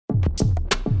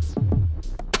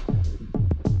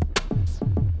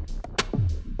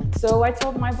So I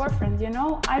told my boyfriend,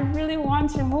 I really want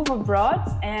to move abroad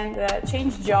and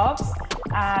change jobs,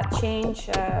 change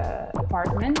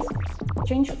apartment,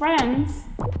 change friends.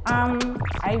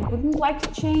 I wouldn't like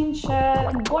to change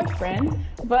boyfriend,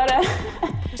 but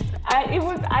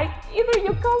either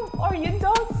you come or you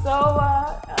don't. So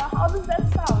how does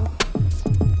that sound?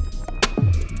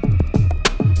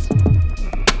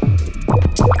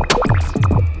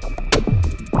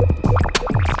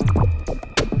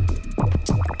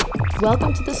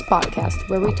 Welcome to this podcast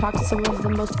where we talk to some of the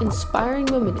most inspiring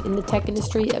women in the tech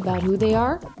industry about who they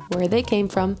are, where they came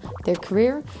from, their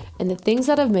career, and the things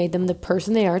that have made them the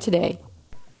person they are today.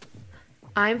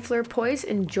 I'm Fleur Poise,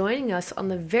 and joining us on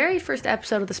the very first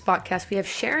episode of this podcast, we have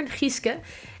Sharon Gieske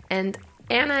and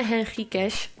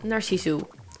Henriques Narciso.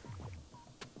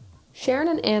 Sharon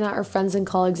and Anna are friends and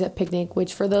colleagues at Picnic,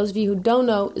 which for those of you who don't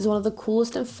know is one of the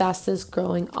coolest and fastest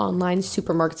growing online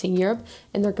supermarkets in Europe,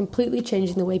 and they're completely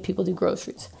changing the way people do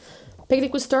groceries.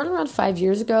 Picnic was started around 5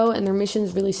 years ago, and their mission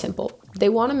is really simple. They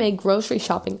want to make grocery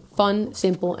shopping fun,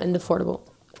 simple, and affordable.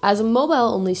 As a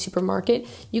mobile-only supermarket,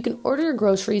 you can order your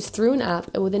groceries through an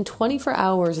app, and within 24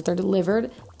 hours they're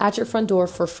delivered at your front door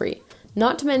for free.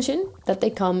 Not to mention that they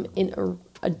come in an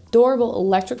adorable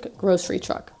electric grocery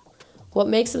truck. What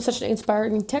makes them such an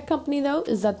inspiring tech company, though,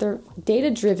 is that they're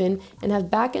data-driven and have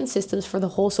backend systems for the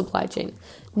whole supply chain.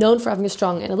 Known for having a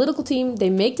strong analytical team, they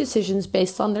make decisions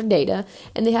based on their data,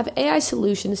 and they have AI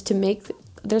solutions to make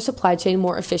their supply chain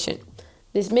more efficient.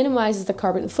 This minimizes the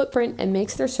carbon footprint and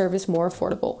makes their service more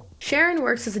affordable. Sharon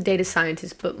works as a data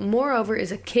scientist, but moreover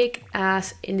is a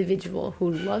kick-ass individual who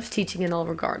loves teaching in all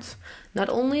regards. Not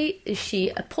only is she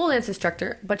a pole dance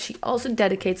instructor, but she also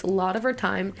dedicates a lot of her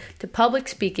time to public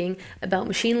speaking about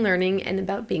machine learning and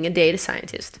about being a data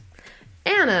scientist.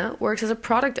 Anna works as a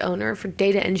product owner for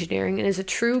data engineering and is a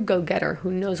true go-getter who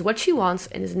knows what she wants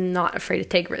and is not afraid to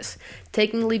take risks.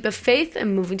 Taking a leap of faith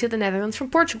and moving to the Netherlands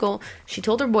from Portugal, she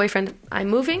told her boyfriend, "I'm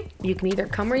moving, you can either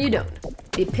come or you don't."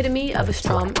 The epitome of a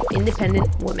strong,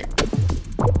 independent woman.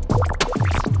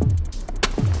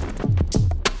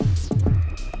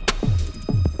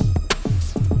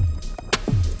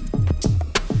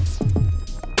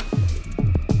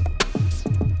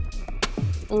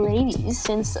 Ladies,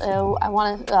 since I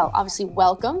want to obviously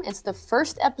welcome. It's the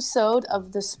first episode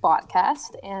of this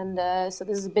podcast, and so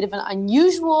this is a bit of an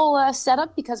unusual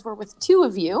setup because we're with two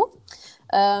of you.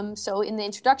 So in the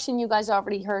introduction, you guys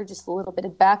already heard just a little bit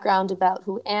of background about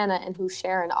who Anna and who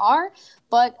Sharon are.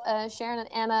 But Sharon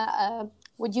and Anna,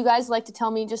 would you guys like to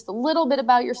tell me just a little bit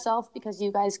about yourself? Because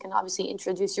you guys can obviously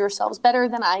introduce yourselves better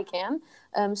than I can.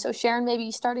 So Sharon, maybe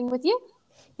starting with you.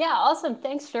 Yeah, awesome.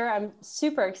 Thanks, Fleur. I'm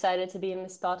super excited to be in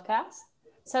this podcast.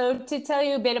 So to tell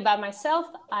you a bit about myself,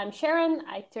 I'm Sharon.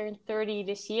 I turned 30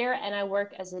 this year and I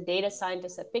work as a data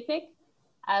scientist at Picnic.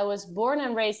 I was born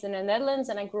and raised in the Netherlands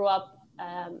and I grew up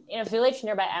in a village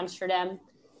nearby Amsterdam.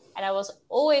 And I was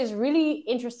always really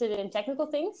interested in technical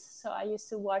things. So I used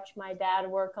to watch my dad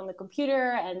work on the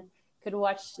computer and could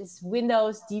watch this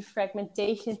Windows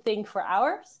defragmentation thing for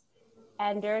hours.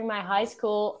 And during my high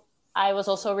school, I was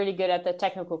also really good at the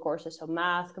technical courses, so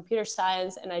math, computer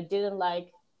science, and I didn't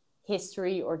like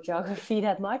history or geography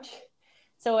that much.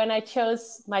 So when I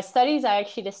chose my studies, I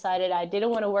actually decided I didn't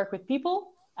want to work with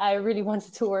people. I really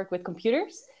wanted to work with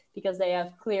computers because they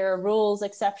have clear rules,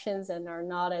 exceptions, and are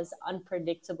not as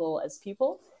unpredictable as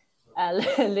people.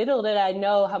 Little did I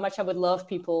know how much I would love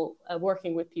people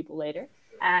working with people later.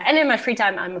 And in my free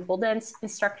time, I'm a pole dance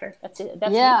instructor. That's it.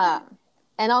 That's it.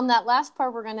 And on that last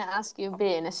part, we're going to ask you a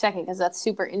bit in a second because that's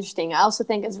super interesting. I also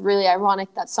think it's really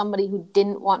ironic that somebody who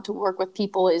didn't want to work with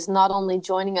people is not only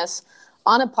joining us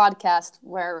on a podcast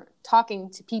where talking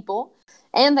to people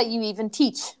and that you even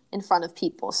teach in front of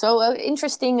people. So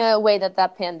interesting way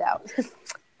that panned out.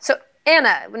 So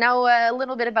Anna, now a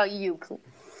little bit about you.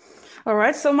 All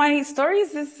right, so my story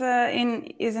is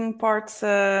in parts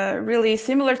really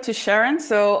similar to Sharon.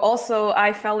 So also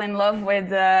I fell in love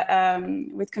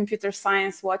with computer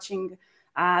science, watching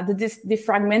the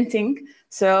defragmenting.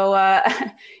 So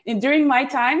during my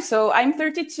time, so I'm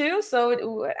 32,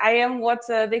 so I am what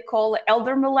they call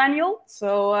elder millennial.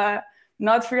 So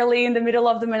not really in the middle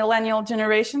of the millennial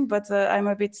generation, but I'm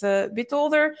a bit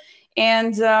older.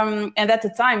 And at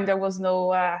the time there was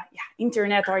no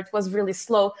internet, or it was really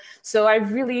slow. So I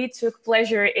really took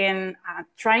pleasure in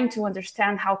trying to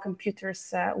understand how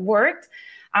computers worked.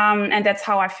 And that's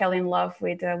how I fell in love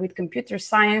with computer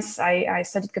science. I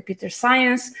studied computer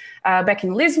science back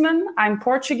in Lisbon. I'm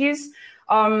Portuguese.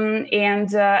 And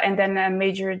then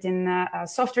majored in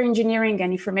software engineering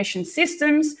and information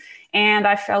systems. and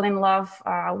I fell in love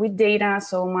with data.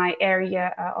 So my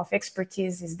area of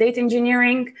expertise is data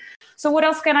engineering. So what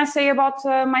else can I say about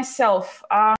myself?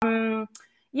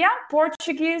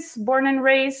 Portuguese, born and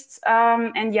raised,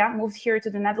 and moved here to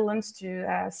the Netherlands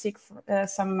to seek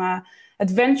some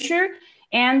adventure.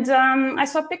 And I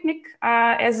saw Picnic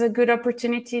as a good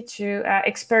opportunity to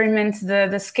experiment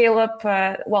the scale-up,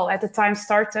 at the time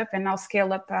startup and now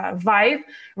scale-up vibe,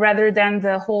 rather than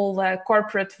the whole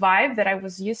corporate vibe that I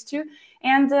was used to.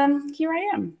 And here I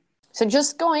am. So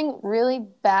just going really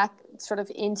back sort of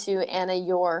into, Anna,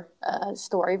 your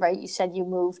story, right? You said you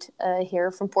moved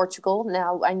here from Portugal.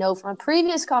 Now, I know from a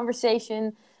previous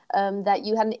conversation that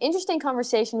you had an interesting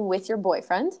conversation with your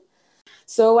boyfriend.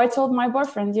 So I told my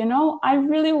boyfriend, I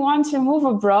really want to move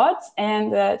abroad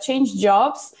and change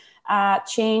jobs,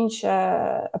 change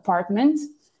apartment,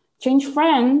 change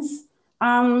friends.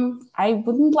 I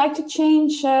wouldn't like to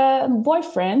change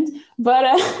boyfriend, but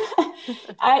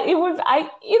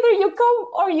either you come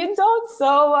or you don't.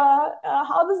 So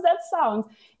how does that sound?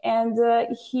 And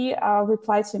he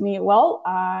replied to me, well,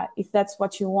 if that's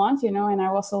what you want, and I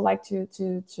also like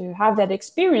to have that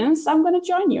experience, I'm going to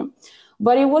join you.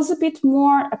 But it was a bit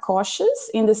more cautious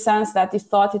in the sense that he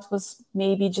thought it was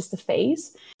maybe just a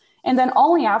phase. And then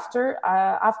only after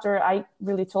I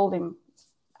really told him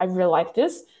I really like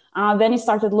this, then he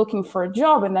started looking for a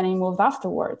job, and then he moved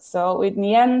afterwards. So in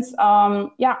the end,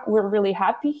 we're really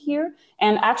happy here.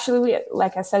 And actually,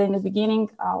 like I said in the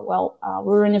beginning,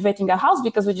 we're renovating a house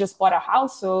because we just bought a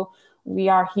house. So we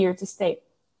are here to stay.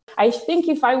 I think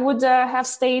if I would have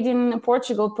stayed in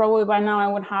Portugal, probably by now I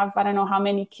would have, I don't know how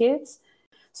many kids.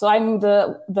 So I'm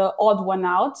the odd one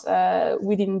out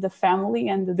within the family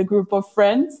and the group of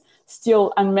friends,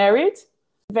 still unmarried.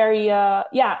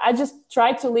 I just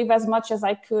tried to live as much as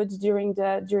I could during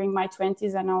my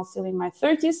 20s, and now still in my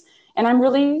 30s. And I'm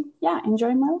really,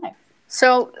 enjoying my life.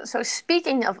 So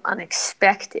speaking of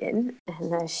unexpected,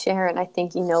 and Sharon, I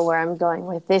think you know where I'm going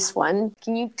with this one.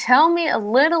 Can you tell me a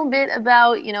little bit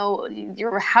about,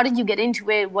 how did you get into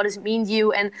it? What does it mean to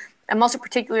you? And I'm also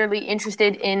particularly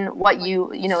interested in what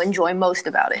you enjoy most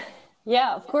about it.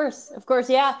 Yeah, of course.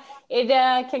 Yeah, it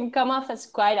can come off as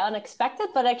quite unexpected,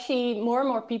 but actually more and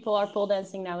more people are pole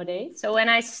dancing nowadays. So when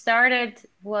I started,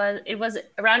 it was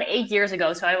around 8 years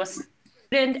ago. So I was a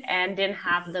student and didn't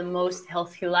have the most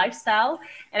healthy lifestyle.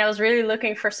 And I was really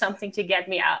looking for something to get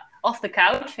me out off the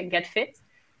couch and get fit.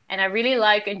 And I really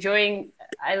like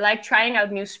trying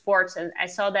out new sports. And I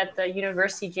saw that the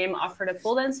university gym offered a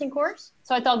pole dancing course.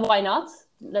 So I thought, why not?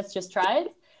 Let's just try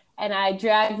it. And I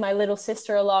dragged my little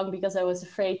sister along because I was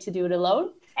afraid to do it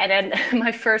alone. And then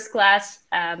my first class,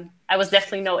 I was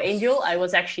definitely no angel. I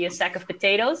was actually a sack of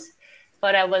potatoes,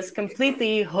 but I was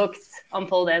completely hooked on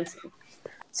pole dancing.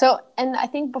 So, and I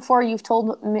think before you've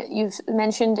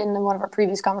mentioned in one of our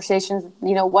previous conversations,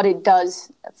 what it does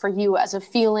for you as a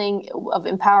feeling of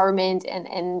empowerment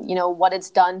and what it's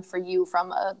done for you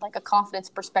from a confidence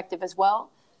perspective as well.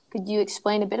 Could you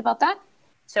explain a bit about that?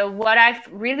 So what I've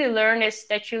really learned is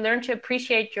that you learn to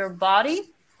appreciate your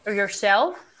body or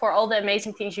yourself for all the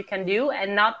amazing things you can do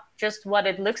and not just what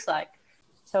it looks like.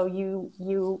 So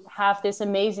you have this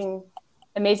amazing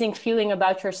feeling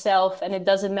about yourself, and it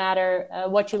doesn't matter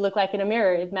what you look like in a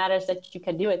mirror. It matters that you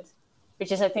can do it,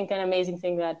 which is, I think, an amazing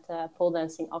thing that pole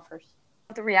dancing offers.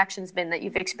 The reaction's been that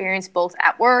you've experienced both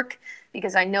at work,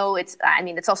 because I know it's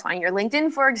also on your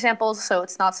LinkedIn, for example, so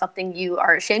it's not something you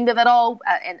are ashamed of at all,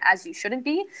 and as you shouldn't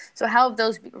be. So how have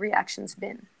those reactions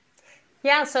been?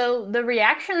 Yeah, so the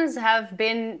reactions have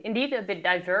been indeed a bit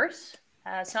diverse.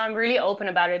 So I'm really open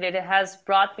about it. It has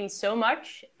brought me so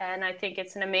much, and I think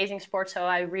it's an amazing sport. So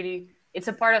it's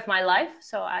a part of my life.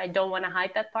 So I don't want to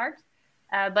hide that part.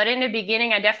 But in the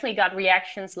beginning, I definitely got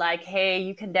reactions like, hey,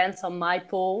 you can dance on my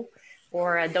pole.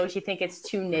 Or don't you think it's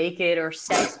too naked or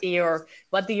sexy? Or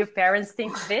what do your parents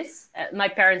think of this? My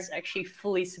parents actually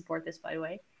fully support this, by the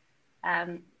way.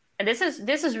 And this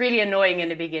is really annoying in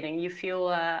the beginning. You feel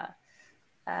a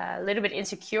little bit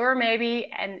insecure maybe.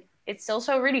 And it's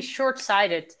also really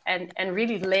short-sighted and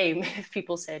really lame if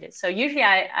people say this. So usually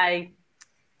I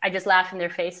just laugh in their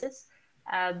faces.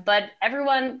 But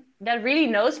everyone that really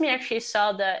knows me actually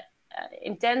saw the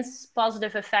intense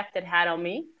positive effect it had on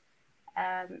me.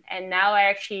 And now I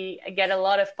actually get a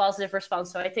lot of positive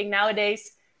response. So I think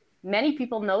nowadays many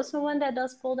people know someone that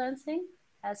does pole dancing.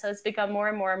 So it's become more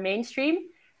and more mainstream.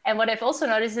 And what I've also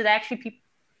noticed is that actually people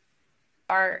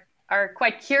are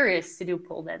quite curious to do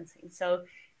pole dancing. So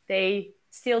they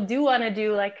still do want to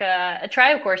do like a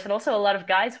trial course. And also a lot of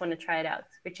guys want to try it out,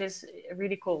 which is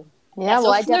really cool. Yeah,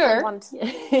 well, I definitely want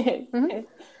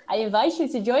I invite you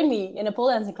to join me in a pole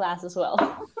dancing class as well.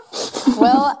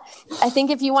 Well, I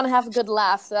think if you want to have a good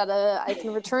laugh, that I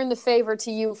can return the favor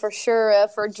to you for sure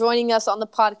for joining us on the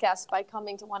podcast by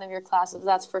coming to one of your classes.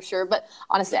 That's for sure. But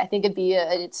honestly, I think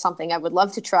it's something I would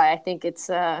love to try. I think it's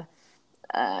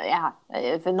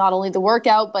if not only the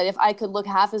workout, but if I could look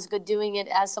half as good doing it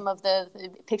as some of the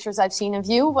pictures I've seen of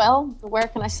you, well, where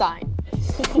can I sign?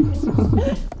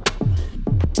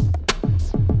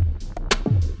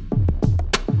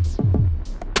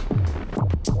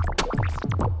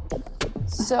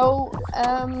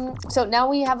 So now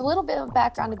we have a little bit of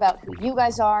background about who you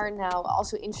guys are. Now,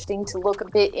 also interesting to look a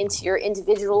bit into your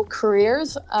individual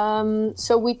careers.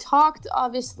 So we talked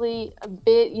obviously a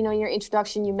bit, in your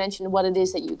introduction, you mentioned what it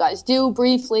is that you guys do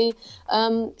briefly.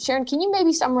 Sharon, can you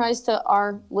maybe summarize to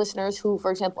our listeners who,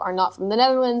 for example, are not from the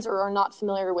Netherlands or are not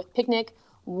familiar with Picnic,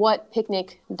 what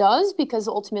Picnic does? Because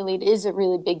ultimately it is a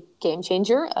really big game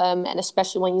changer, and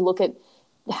especially when you look at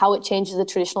how it changes the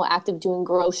traditional act of doing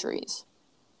groceries.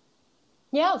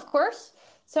 Yeah, of course.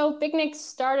 So Picnic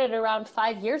started around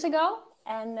 5 years ago,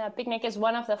 and Picnic is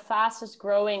one of the fastest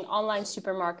growing online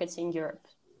supermarkets in Europe.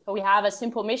 So we have a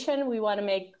simple mission. We want to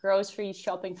make grocery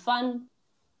shopping fun,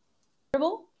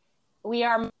 affordable. We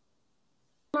are a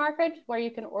market where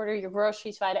you can order your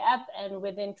groceries via the app, and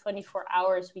within 24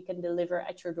 hours, we can deliver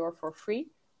at your door for free,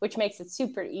 which makes it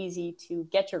super easy to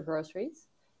get your groceries.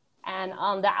 And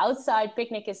on the outside,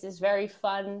 Picnic is this very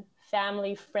fun,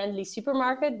 family-friendly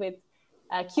supermarket with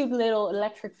cute little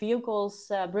electric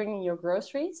vehicles bringing your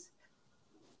groceries.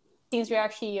 Since we're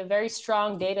actually a very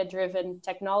strong data-driven,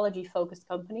 technology-focused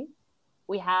company,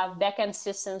 we have backend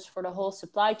systems for the whole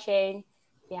supply chain.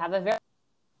 We have a very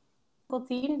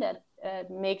team that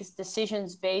makes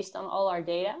decisions based on all our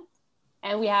data.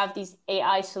 And we have these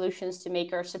AI solutions to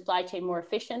make our supply chain more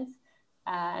efficient.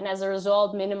 And as a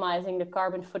result, minimizing the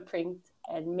carbon footprint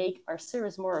and make our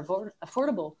service more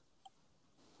affordable.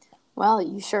 Well,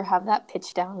 you sure have that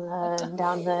pitch down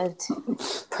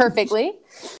perfectly.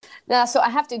 Now, so I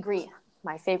have to agree.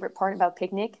 My favorite part about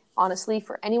Picnic, honestly,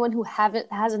 for anyone who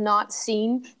has not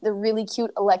seen the really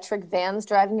cute electric vans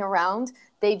driving around,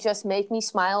 they just make me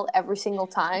smile every single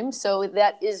time. So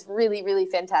that is really, really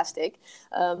fantastic.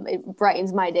 It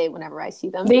brightens my day whenever I see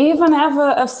them. They even have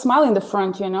a smile in the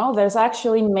front, There's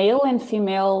actually male and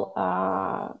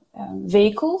female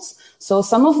vehicles. So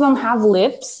some of them have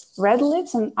lips, red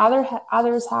lips, and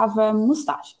others have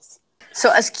mustaches. So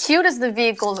as cute as the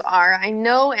vehicles are, I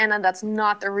know, Anna, that's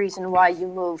not the reason why you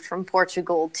moved from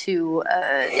Portugal to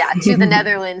the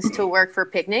Netherlands to work for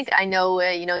Picnic. I know,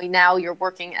 now you're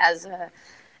working as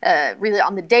really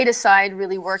on the data side,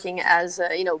 really working as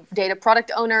a, data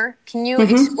product owner. Can you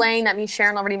explain? I mean,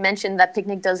 Sharon already mentioned that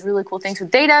Picnic does really cool things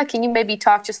with data. Can you maybe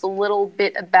talk just a little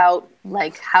bit about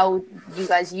how you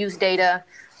guys use data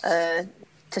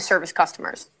to service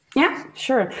customers? Yeah,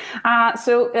 sure.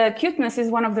 So cuteness is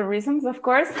one of the reasons, of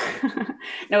course.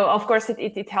 No, of course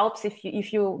it helps if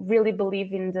you really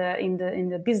believe in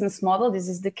the business model. This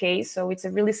is the case. So it's a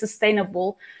really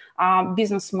sustainable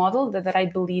business model that I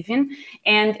believe in.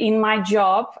 And in my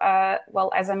job,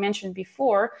 as I mentioned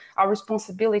before, our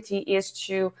responsibility is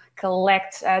to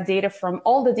collect data from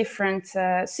all the different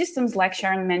systems, like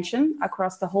Sharon mentioned,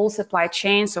 across the whole supply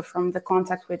chain. So from the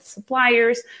contact with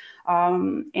suppliers,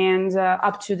 and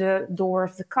up to the door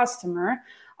of the customer.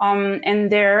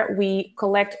 And there we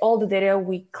collect all the data,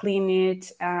 we clean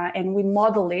it, and we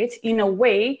model it in a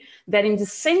way that in the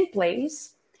same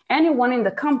place, anyone in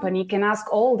the company can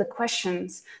ask all the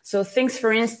questions. So things,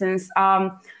 for instance,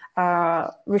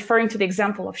 referring to the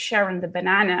example of Sharon, the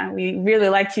banana, we really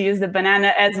like to use the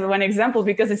banana as one example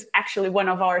because it's actually one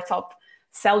of our top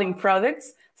selling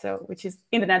products, which is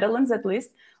in the Netherlands at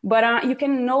least. But you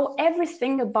can know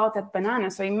everything about that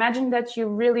banana. So imagine that you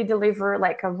really deliver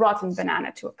like a rotten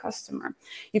banana to a customer.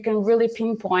 You can really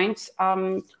pinpoint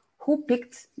who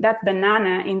picked that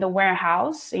banana in the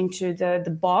warehouse into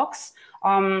the box.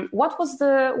 What was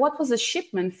the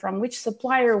shipment from which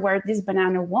supplier where this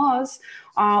banana was?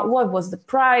 What was the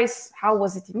price? How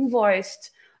was it invoiced?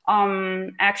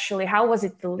 Actually, how was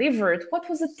it delivered? What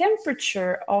was the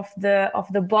temperature of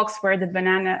the box where the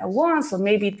banana was? So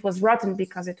maybe it was rotten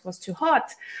because it was too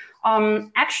hot.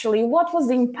 Actually, what was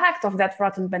the impact of that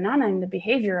rotten banana in the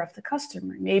behavior of the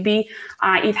customer? Maybe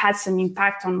it had some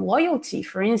impact on loyalty,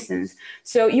 for instance.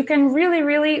 So you can really,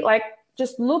 really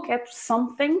just look at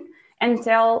something and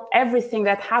tell everything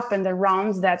that happened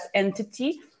around that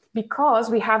entity because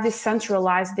we have this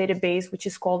centralized database, which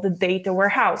is called the data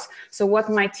warehouse. So what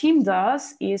my team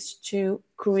does is to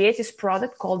create this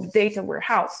product called the data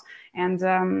warehouse. And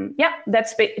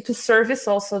that's to service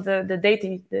also the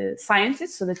data the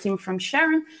scientists, so the team from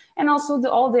Sharon, and also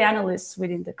all the analysts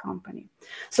within the company.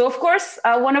 So of course,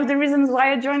 one of the reasons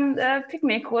why I joined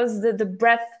Picnic was the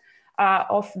breadth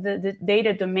of the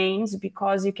data domains,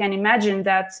 because you can imagine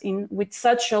that with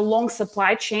such a long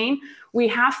supply chain, we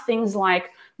have things like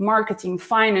marketing,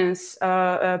 finance,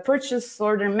 purchase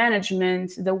order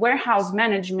management, the warehouse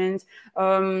management,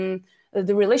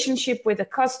 the relationship with the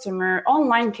customer,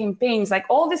 online campaigns, like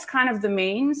all these kind of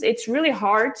domains. It's really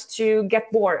hard to get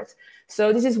bored.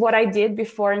 So this is what I did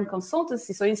before in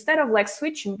consultancy. So instead of like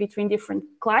switching between different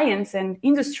clients and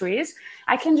industries,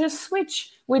 I can just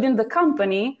switch within the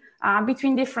company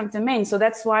between different domains. So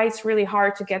that's why it's really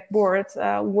hard to get bored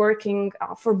working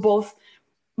for both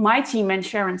my team and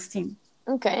Sharon's team.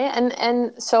 Okay,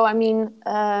 and so I mean,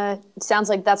 it sounds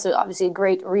like that's obviously a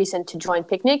great reason to join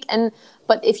Picnic.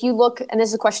 But if you look, and this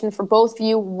is a question for both of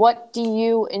you, what do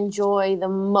you enjoy the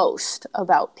most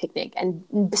about Picnic? And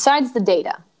besides the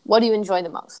data, what do you enjoy the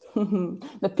most?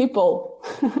 The people.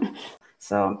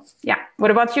 So yeah,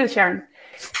 what about you, Sharon?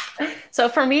 So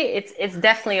for me, it's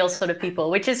definitely also the people,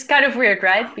 which is kind of weird,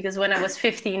 right? Because when I was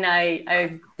 15,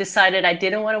 I decided I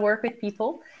didn't want to work with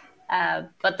people.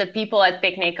 But the people at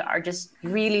Picnic are just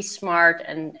really smart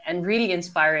and really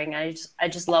inspiring. I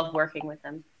just love working with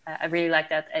them. I really like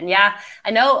that. And yeah,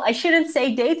 I know I shouldn't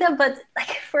say data, but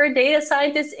like for a data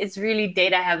scientist, it's really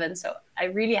data heaven. So I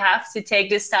really have to take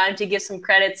this time to give some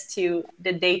credits to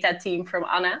the data team from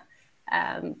Anna,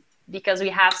 because we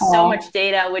have so much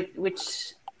data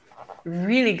which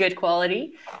really good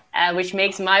quality, which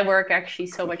makes my work actually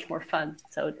so much more fun.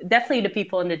 So definitely the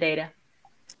people and the data.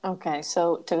 Okay,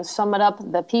 so to sum it up,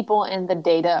 the people and the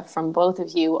data from both of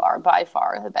you are by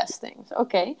far the best things.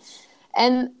 Okay.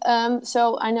 And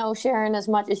so I know, Sharon, as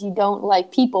much as you don't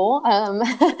like people,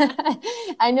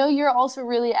 I know you're also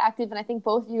really active, and I think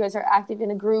both of you guys are active in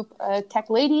a group, Tech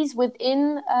Ladies,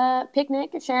 within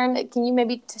Picnic. Sharon, can you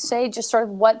maybe say just sort of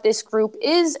what this group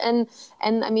is? And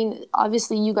I mean,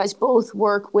 obviously, you guys both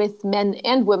work with men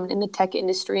and women in the tech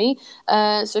industry.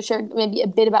 So share maybe a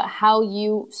bit about how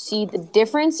you see the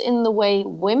difference in the way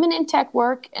women in tech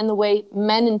work and the way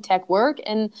men in tech work.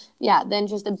 And yeah, then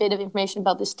just a bit of information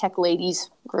about this Tech Ladies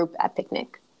group at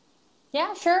Picnic.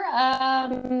 Yeah, sure.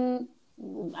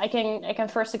 I can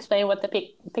first explain what the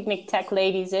Picnic Tech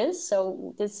Ladies is.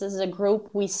 So this is a group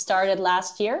we started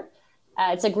last year.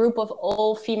 It's a group of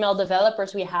all female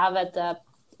developers we have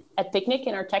at Picnic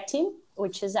in our tech team,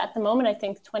 which is at the moment, I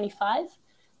think, 25.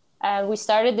 We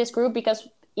started this group because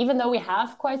even though we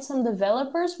have quite some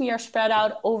developers, we are spread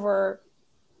out over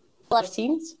a lot of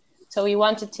teams. So we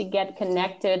wanted to get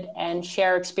connected and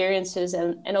share experiences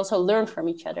and also learn from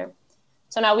each other.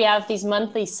 So now we have these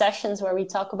monthly sessions where we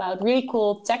talk about really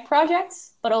cool tech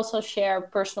projects, but also share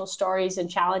personal stories and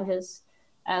challenges.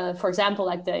 For example,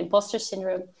 like the imposter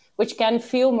syndrome, which can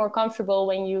feel more comfortable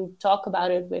when you talk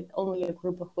about it with only a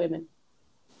group of women.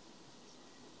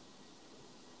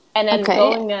 And then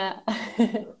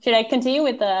should I continue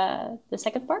with the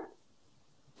second part?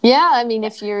 Yeah, I mean,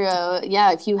 if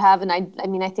you have, and I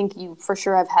mean, I think you for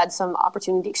sure have had some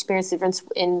opportunity to experience the difference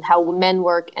in how men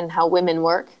work and how women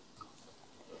work.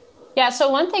 Yeah, so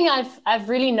one thing I've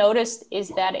really noticed is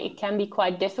that it can be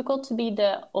quite difficult to be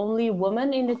the only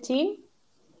woman in the team.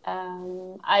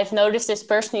 I've noticed this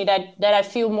personally that I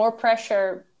feel more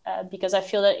pressure because I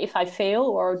feel that if I fail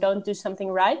or don't do something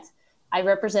right, I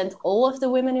represent all of the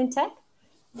women in tech.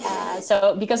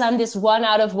 So because I'm this one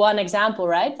out of one example,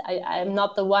 right? I'm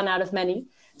not the one out of many.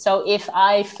 So if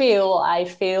I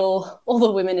fail all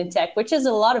the women in tech, which is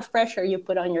a lot of pressure you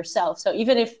put on yourself. So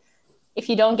even if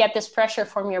you don't get this pressure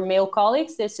from your male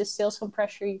colleagues, this is still some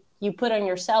pressure you put on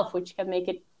yourself, which can make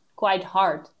it quite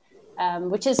hard,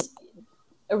 which is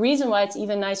a reason why it's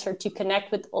even nicer to connect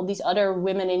with all these other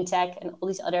women in tech and all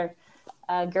these other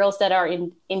girls that are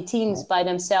in teams by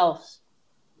themselves.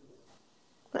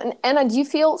 And Anna, do you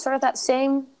feel sort of that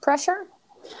same pressure?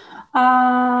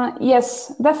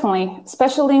 Yes, definitely,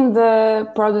 especially in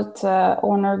the product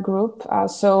owner group.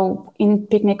 So in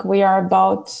Picnic, we are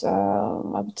about,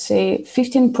 I would say,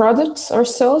 15 products or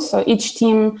so. So each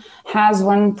team has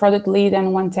one product lead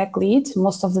and one tech lead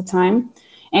most of the time.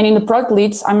 And in the product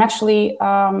leads, I'm actually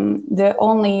the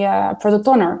only product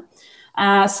owner.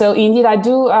 So indeed, I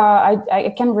do.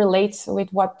 I can relate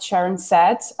with what Sharon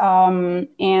said,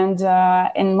 and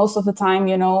most of the time,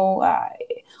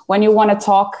 when you want to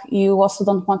talk, you also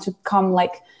don't want to come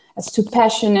like as too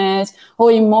passionate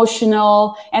or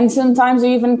emotional. And sometimes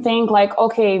we even think like,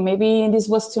 okay, maybe this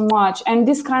was too much. And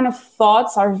these kind of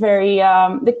thoughts are very,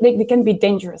 they can be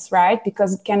dangerous, right?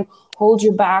 Because it can hold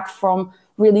you back from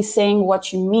really saying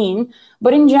what you mean.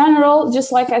 But in general,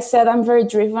 just like I said, I'm very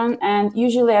driven, and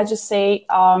usually I just say,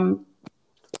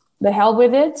 the hell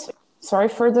with it. Sorry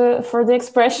for the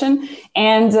expression.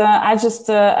 And I just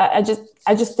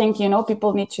think, you know,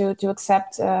 people need to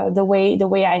accept the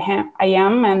way I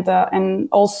am, and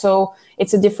also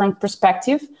it's a different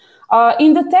perspective.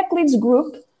 In the tech leads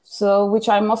group, so which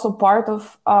I'm also part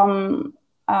of,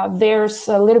 there's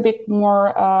a little bit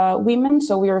more women.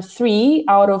 So we are 3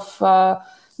 out of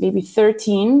maybe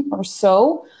 13 or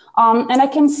so. And I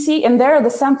can see, and there the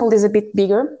sample is a bit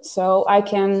bigger, so I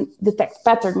can detect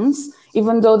patterns,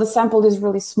 even though the sample is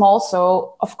really small.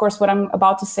 So, of course, what I'm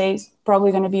about to say is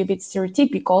probably going to be a bit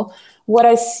stereotypical. What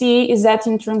I see is that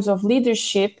in terms of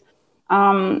leadership,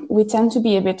 we tend to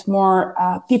be a bit more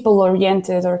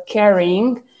people-oriented or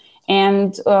caring.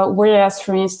 And whereas,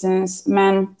 for instance,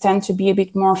 men tend to be a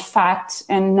bit more fact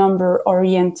and number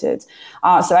oriented.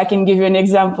 So I can give you an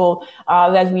example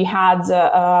that we had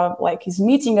like his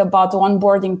meeting about the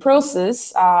onboarding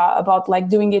process, about like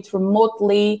doing it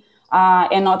remotely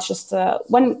and not just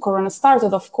when Corona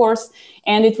started, of course.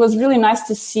 And it was really nice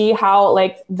to see how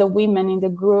like the women in the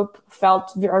group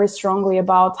felt very strongly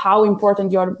about how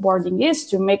important the onboarding is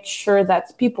to make sure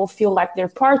that people feel like they're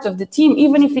part of the team,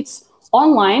 even if it's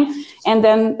online. And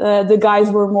then the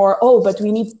guys were more, but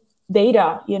we need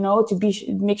data, you know, to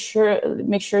make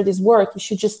sure this works. We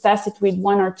should just test it with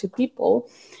 1 or 2 people,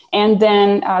 and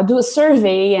then do a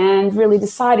survey and really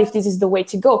decide if this is the way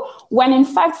to go. When in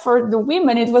fact, for the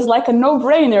women, it was like a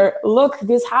no-brainer. Look,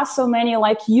 this has so many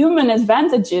like human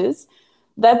advantages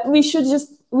that we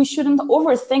shouldn't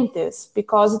overthink this,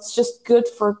 because it's just good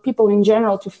for people in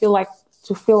general to feel like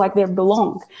they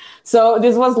belong. So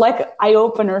this was like an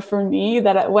eye-opener for me,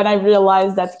 that when I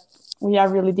realized that we are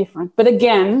really different. But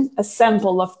again, a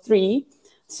sample of 3.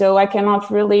 So I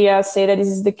cannot really say that this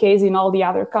is the case in all the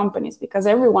other companies, because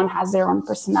everyone has their own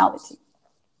personality.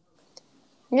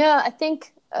 Yeah, I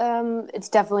think it's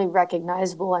definitely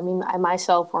recognizable. I mean, I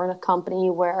myself were in a company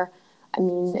where, I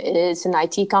mean, it's an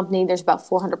IT company. There's about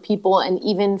 400 people. And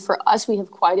even for us, we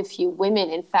have quite a few women.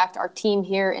 In fact, our team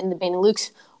here in the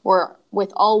Benelux were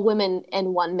with all women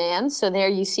and 1 man. So there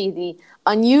you see the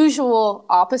unusual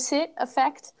opposite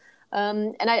effect.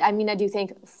 And I mean, I do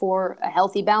think for a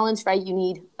healthy balance, right, you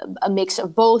need a mix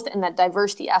of both, and that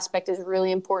diversity aspect is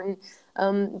really important.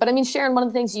 But I mean, Sharon, one of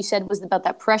the things you said was about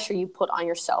that pressure you put on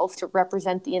yourself to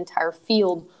represent the entire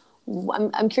field.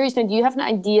 I'm curious, do you have an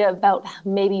idea about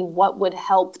maybe what would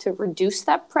help to reduce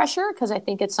that pressure? Because I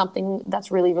think it's something that's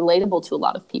really relatable to a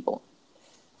lot of people.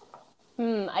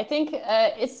 I think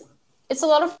it's a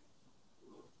lot of.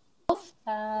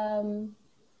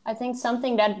 I think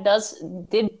something that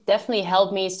did definitely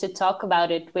help me is to talk about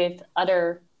it with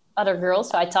other girls.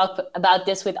 So I talked about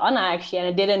this with Anna actually, and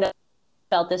I didn't know I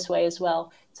felt this way as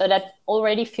well. So that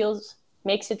already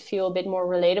makes it feel a bit more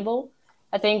relatable.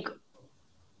 I think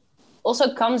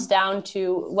also comes down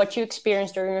to what you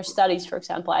experienced during your studies. For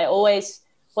example, I always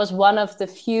was one of the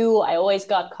few. I always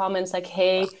got comments like,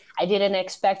 "Hey, I didn't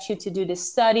expect you to do the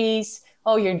studies.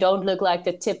 Oh, you don't look like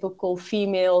the typical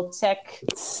female tech."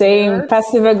 Same, nerd.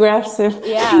 Passive aggressive.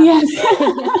 Yeah. Yes.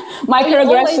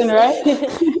 Microaggression, right?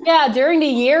 Yeah, during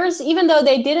the years, even though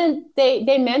they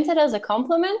meant it as a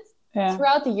compliment. Yeah.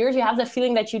 Throughout the years, you have the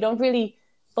feeling that you don't really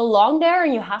belong there,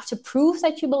 and you have to prove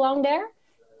that you belong there.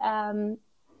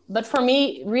 But for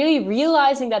me, really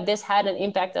realizing that this had an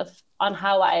impact on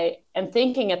how I am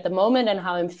thinking at the moment and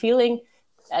how I'm feeling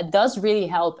does really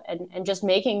help. And just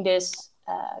making this,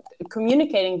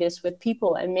 communicating this with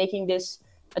people and making this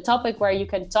a topic where you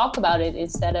can talk about it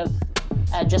instead of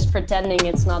just pretending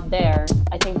it's not there.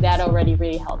 I think that already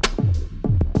really helps.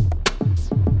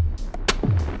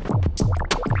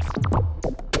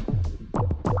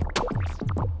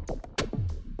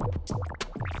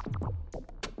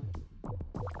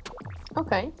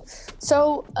 Okay,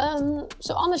 so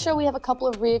on the show we have a couple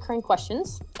of reoccurring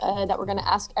questions that we're going to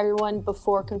ask everyone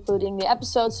before concluding the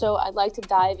episode. So I'd like to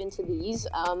dive into these.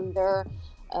 They're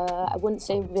I wouldn't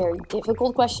say very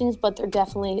difficult questions, but they're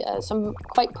definitely some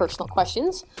quite personal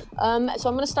questions. So I'm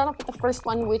going to start off with the first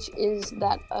one, which is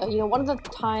that, one of the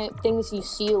things you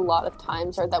see a lot of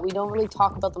times are that we don't really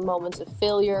talk about the moments of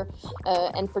failure,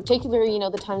 and particularly,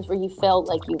 the times where you felt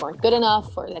like you weren't good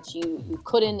enough or that you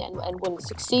couldn't and wouldn't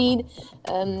succeed.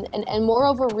 And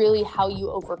moreover, really how you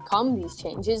overcome these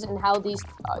changes and how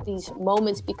these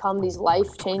moments become these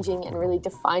life-changing and really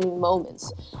defining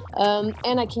moments.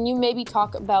 Anna, can you maybe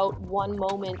talk about one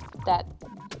moment that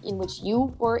in which you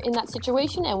were in that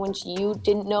situation and which you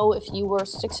didn't know if you were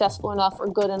successful enough or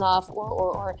good enough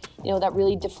or that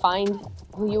really defined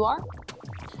who you are?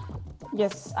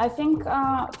 Yes, I think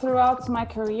throughout my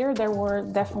career there were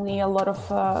definitely a lot of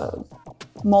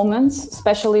moments,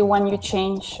 especially when you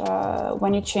change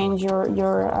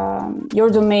your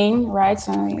domain, right?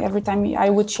 So every time I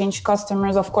would change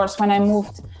customers, of course, when I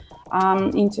moved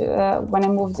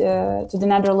to the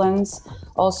Netherlands,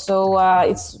 also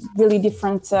it's really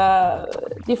different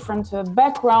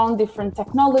background, different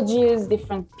technologies,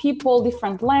 different people,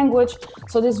 different language.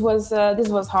 So this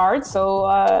was hard. So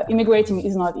immigrating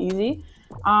is not easy.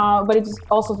 But it's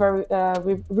also very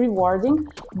rewarding.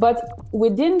 But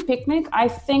within Picnic, I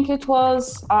think it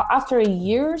was after a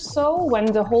year or so when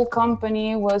the whole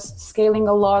company was scaling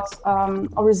a lot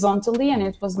horizontally and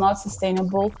it was not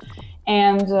sustainable.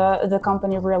 And the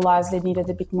company realized they needed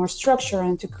a bit more structure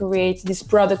and to create these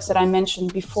products that I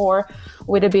mentioned before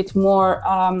with a bit more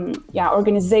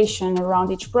organization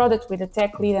around each product with a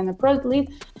tech lead and a product lead.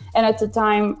 And at the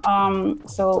time,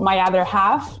 so my other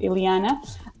half, Ileana,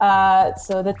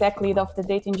 so the tech lead of the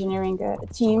data engineering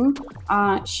team,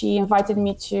 she invited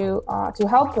me to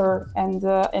help her and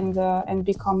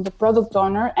become the product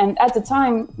owner. And at the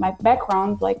time, my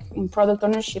background, like in product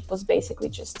ownership, was basically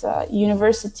just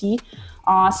university.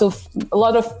 So a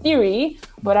lot of theory,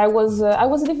 but I was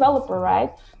a developer,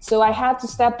 right? So I had to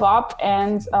step up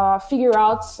and figure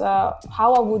out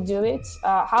how I would do it,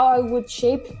 how I would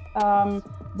shape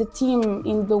the team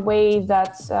in the way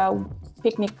that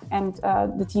Picnic and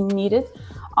the team needed.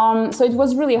 So it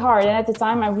was really hard. And at the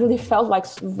time, I really felt like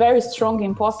very strong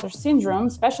imposter syndrome,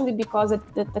 especially because at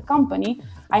the company,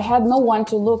 I had no one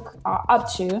to look up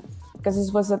to because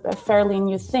this was a fairly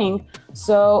new thing.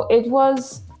 So it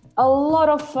was a lot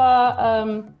of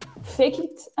fake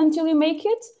it until you make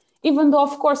it. Even though,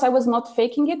 of course, I was not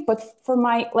faking it, but for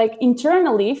my,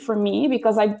 internally for me,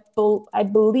 because I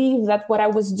believe that what I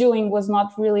was doing was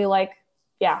not really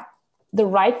the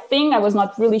right thing. I was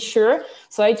not really sure.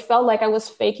 So it felt like I was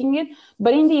faking it.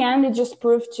 But in the end, it just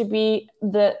proved to be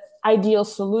the ideal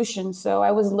solution. So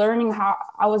I was learning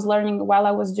while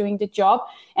I was doing the job.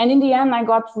 And in the end, I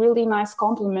got really nice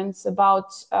compliments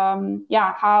about,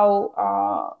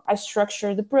 how I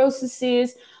structure the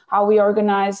processes, how we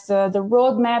organize the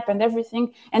roadmap and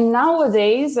everything. And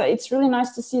nowadays, it's really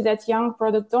nice to see that young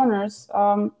product owners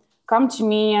come to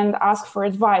me and ask for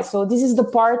advice. So this is the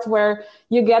part where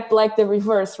you get the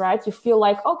reverse, right? You feel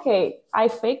like, okay, I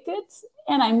faked it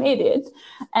and I made it,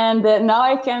 and now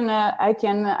I can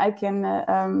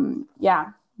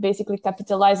basically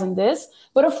capitalize on this.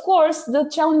 But of course, the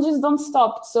challenges don't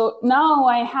stop. So now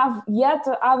I have yet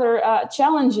other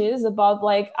challenges about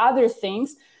other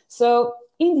things. So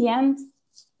in the end,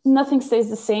 nothing stays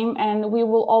the same, and we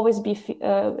will always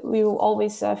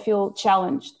feel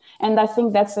challenged. And I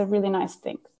think that's a really nice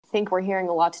thing. I think we're hearing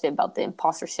a lot today about the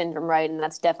imposter syndrome, right? And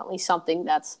that's definitely something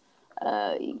that's,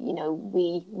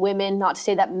 we women, not to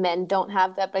say that men don't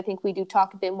have that, but I think we do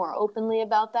talk a bit more openly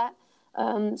about that.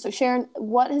 So Sharon,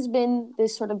 what has been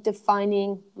this sort of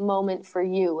defining moment for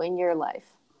you in your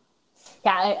life?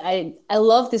 Yeah, I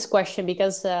love this question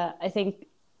because I think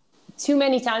too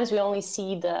many times we only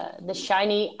see the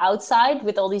shiny outside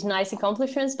with all these nice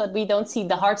accomplishments, but we don't see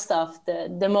the hard stuff,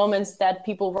 the moments that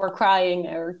people were crying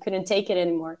or couldn't take it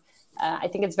anymore. I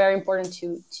think it's very important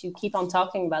to keep on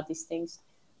talking about these things.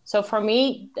 So for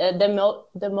me,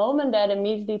 the moment that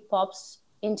immediately pops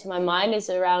into my mind is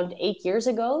around 8 years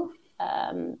ago.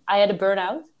 I had a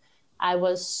burnout. I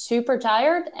was super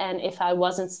tired, and if I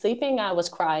wasn't sleeping, I was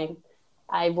crying.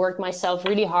 I worked myself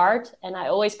really hard, and I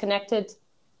always connected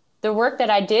the work that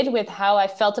I did with how I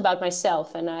felt about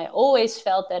myself. And I always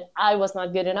felt that I was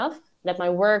not good enough, that my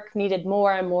work needed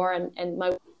more and more.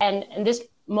 And this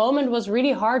moment was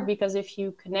really hard because if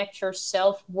you connect your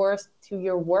self-worth to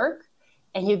your work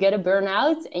and you get a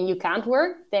burnout and you can't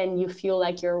work, then you feel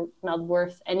like you're not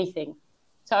worth anything.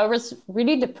 So I was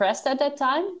really depressed at that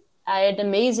time. I had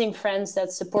amazing friends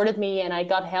that supported me and I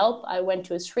got help. I went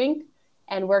to a shrink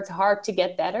and worked hard to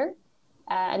get better.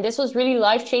 And this was really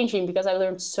life-changing because I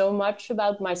learned so much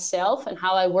about myself and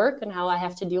how I work and how I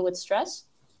have to deal with stress.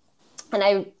 And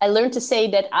I learned to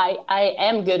say that I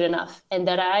am good enough and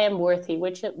that I am worthy,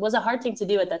 which was a hard thing to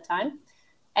do at that time.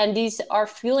 And these are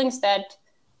feelings that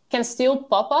can still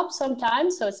pop up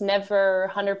sometimes, so it's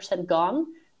never 100% gone.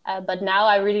 But now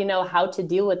I really know how to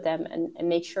deal with them and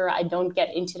make sure I don't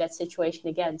get into that situation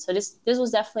again. So this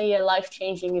was definitely a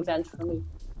life-changing event for me.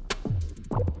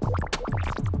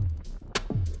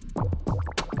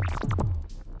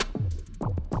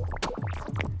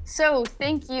 So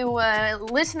thank you,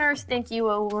 listeners. Thank you,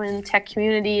 Women Tech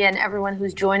community, and everyone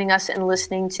who's joining us and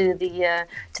listening to the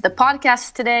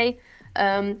podcast today.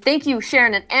 Thank you,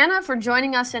 Sharon and Anna, for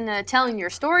joining us and telling your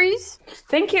stories.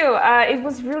 Thank you. It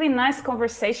was really nice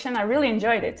conversation. I really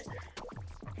enjoyed it.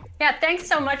 Yeah, thanks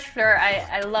so much, Fleur.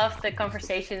 I love the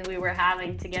conversation we were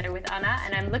having together with Anna,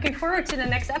 and I'm looking forward to the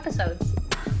next episodes.